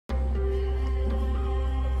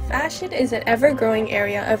Fashion is an ever-growing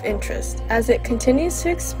area of interest. As it continues to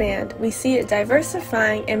expand, we see it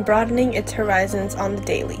diversifying and broadening its horizons on the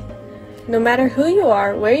daily. No matter who you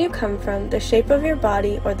are, where you come from, the shape of your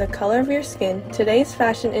body, or the color of your skin, today's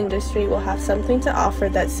fashion industry will have something to offer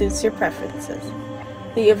that suits your preferences.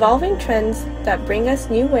 The evolving trends that bring us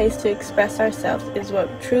new ways to express ourselves is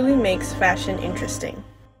what truly makes fashion interesting.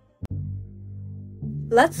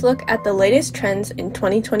 Let's look at the latest trends in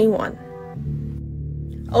 2021.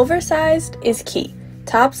 Oversized is key.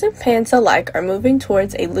 Tops and pants alike are moving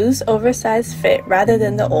towards a loose, oversized fit rather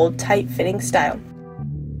than the old, tight-fitting style.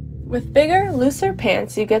 With bigger, looser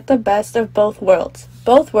pants, you get the best of both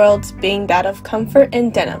worlds being that of comfort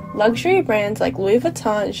and denim. Luxury brands like Louis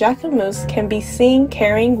Vuitton and Jacquemus can be seen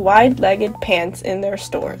carrying wide-legged pants in their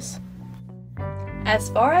stores. As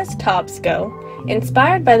far as tops go,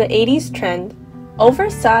 inspired by the 80s trend,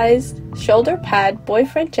 oversized shoulder pad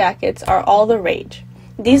boyfriend jackets are all the rage.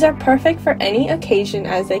 These are perfect for any occasion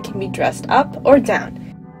as they can be dressed up or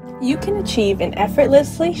down. You can achieve an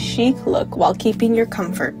effortlessly chic look while keeping your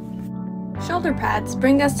comfort. Shoulder pads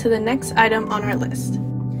bring us to the next item on our list.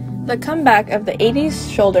 The comeback of the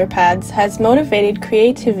 80s shoulder pads has motivated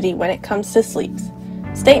creativity when it comes to sleeves.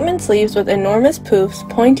 Statement sleeves with enormous poofs,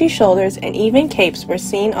 pointy shoulders, and even capes were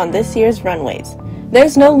seen on this year's runways.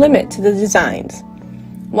 There's no limit to the designs.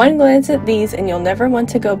 One glance at these and you'll never want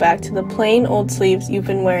to go back to the plain old sleeves you've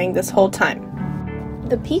been wearing this whole time.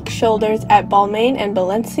 The peak shoulders at Balmain and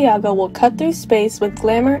Balenciaga will cut through space with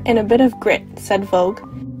glamour and a bit of grit, said Vogue.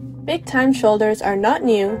 Big time shoulders are not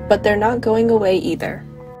new, but they're not going away either.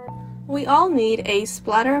 We all need a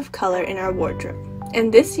splatter of color in our wardrobe,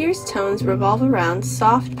 and this year's tones revolve around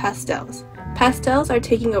soft pastels. Pastels are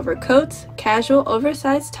taking over coats, casual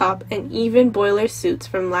oversized top, and even boiler suits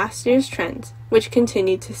from last year's trends, which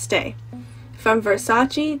continue to stay. From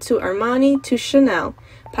Versace to Armani to Chanel,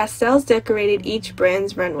 pastels decorated each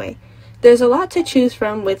brand's runway. There's a lot to choose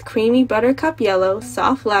from with creamy buttercup yellow,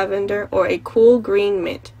 soft lavender, or a cool green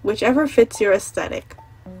mint, whichever fits your aesthetic.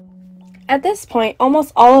 At this point,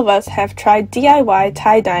 almost all of us have tried DIY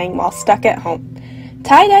tie-dyeing while stuck at home.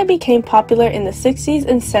 Tie-dye became popular in the 60s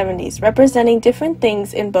and 70s, representing different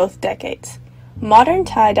things in both decades. Modern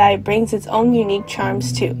tie-dye brings its own unique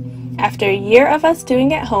charms too. After a year of us doing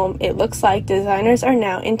it at home, it looks like designers are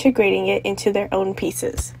now integrating it into their own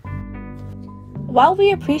pieces. While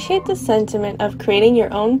we appreciate the sentiment of creating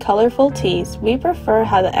your own colorful tees, we prefer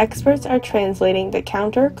how the experts are translating the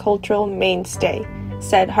counter-cultural mainstay,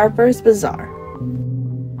 said Harper's Bazaar.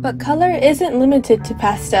 But color isn't limited to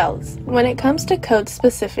pastels. When it comes to coats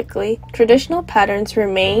specifically, traditional patterns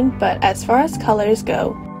remain, but as far as colors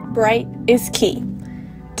go, bright is key.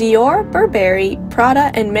 Dior, Burberry, Prada,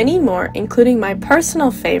 and many more, including my personal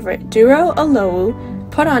favorite, Duro Olowu,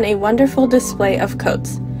 put on a wonderful display of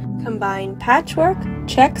coats. Combine patchwork,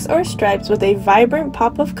 checks, or stripes with a vibrant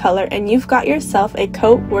pop of color and you've got yourself a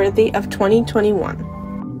coat worthy of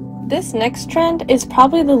 2021. This next trend is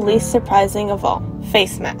probably the least surprising of all,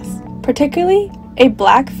 face masks, particularly a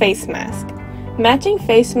black face mask. Matching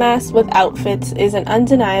face masks with outfits is an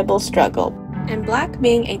undeniable struggle, and black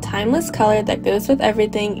being a timeless color that goes with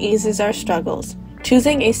everything eases our struggles.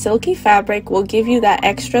 Choosing a silky fabric will give you that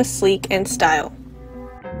extra sleek and style.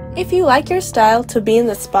 If you like your style to be in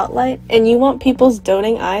the spotlight and you want people's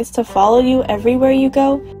doting eyes to follow you everywhere you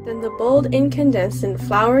go, then the bold incandescent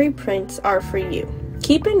flowery prints are for you.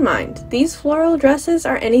 Keep in mind, these floral dresses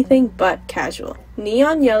are anything but casual.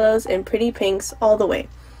 Neon yellows and pretty pinks all the way.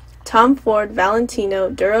 Tom Ford, Valentino,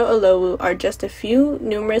 Duro Olowu are just a few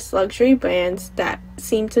numerous luxury brands that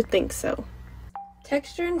seem to think so.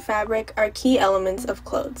 Texture and fabric are key elements of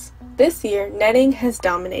clothes. This year, netting has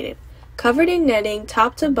dominated. Covered in netting,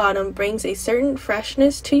 top to bottom brings a certain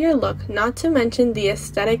freshness to your look, not to mention the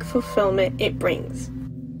aesthetic fulfillment it brings.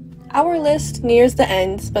 Our list nears the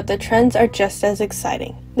ends, but the trends are just as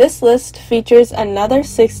exciting. This list features another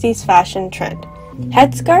 60s fashion trend.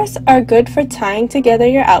 Headscarves are good for tying together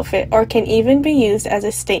your outfit or can even be used as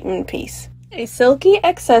a statement piece. A silky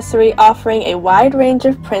accessory offering a wide range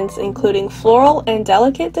of prints including floral and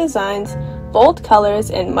delicate designs, bold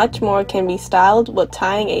colors, and much more can be styled with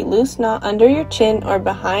tying a loose knot under your chin or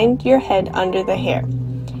behind your head under the hair.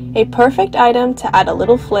 A perfect item to add a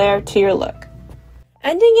little flair to your look.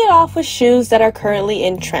 Ending it off with shoes that are currently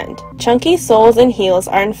in trend. Chunky soles and heels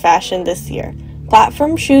are in fashion this year.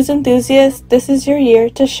 Platform shoes enthusiasts, this is your year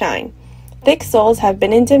to shine. Thick soles have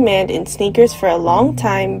been in demand in sneakers for a long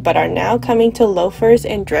time, but are now coming to loafers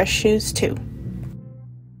and dress shoes too.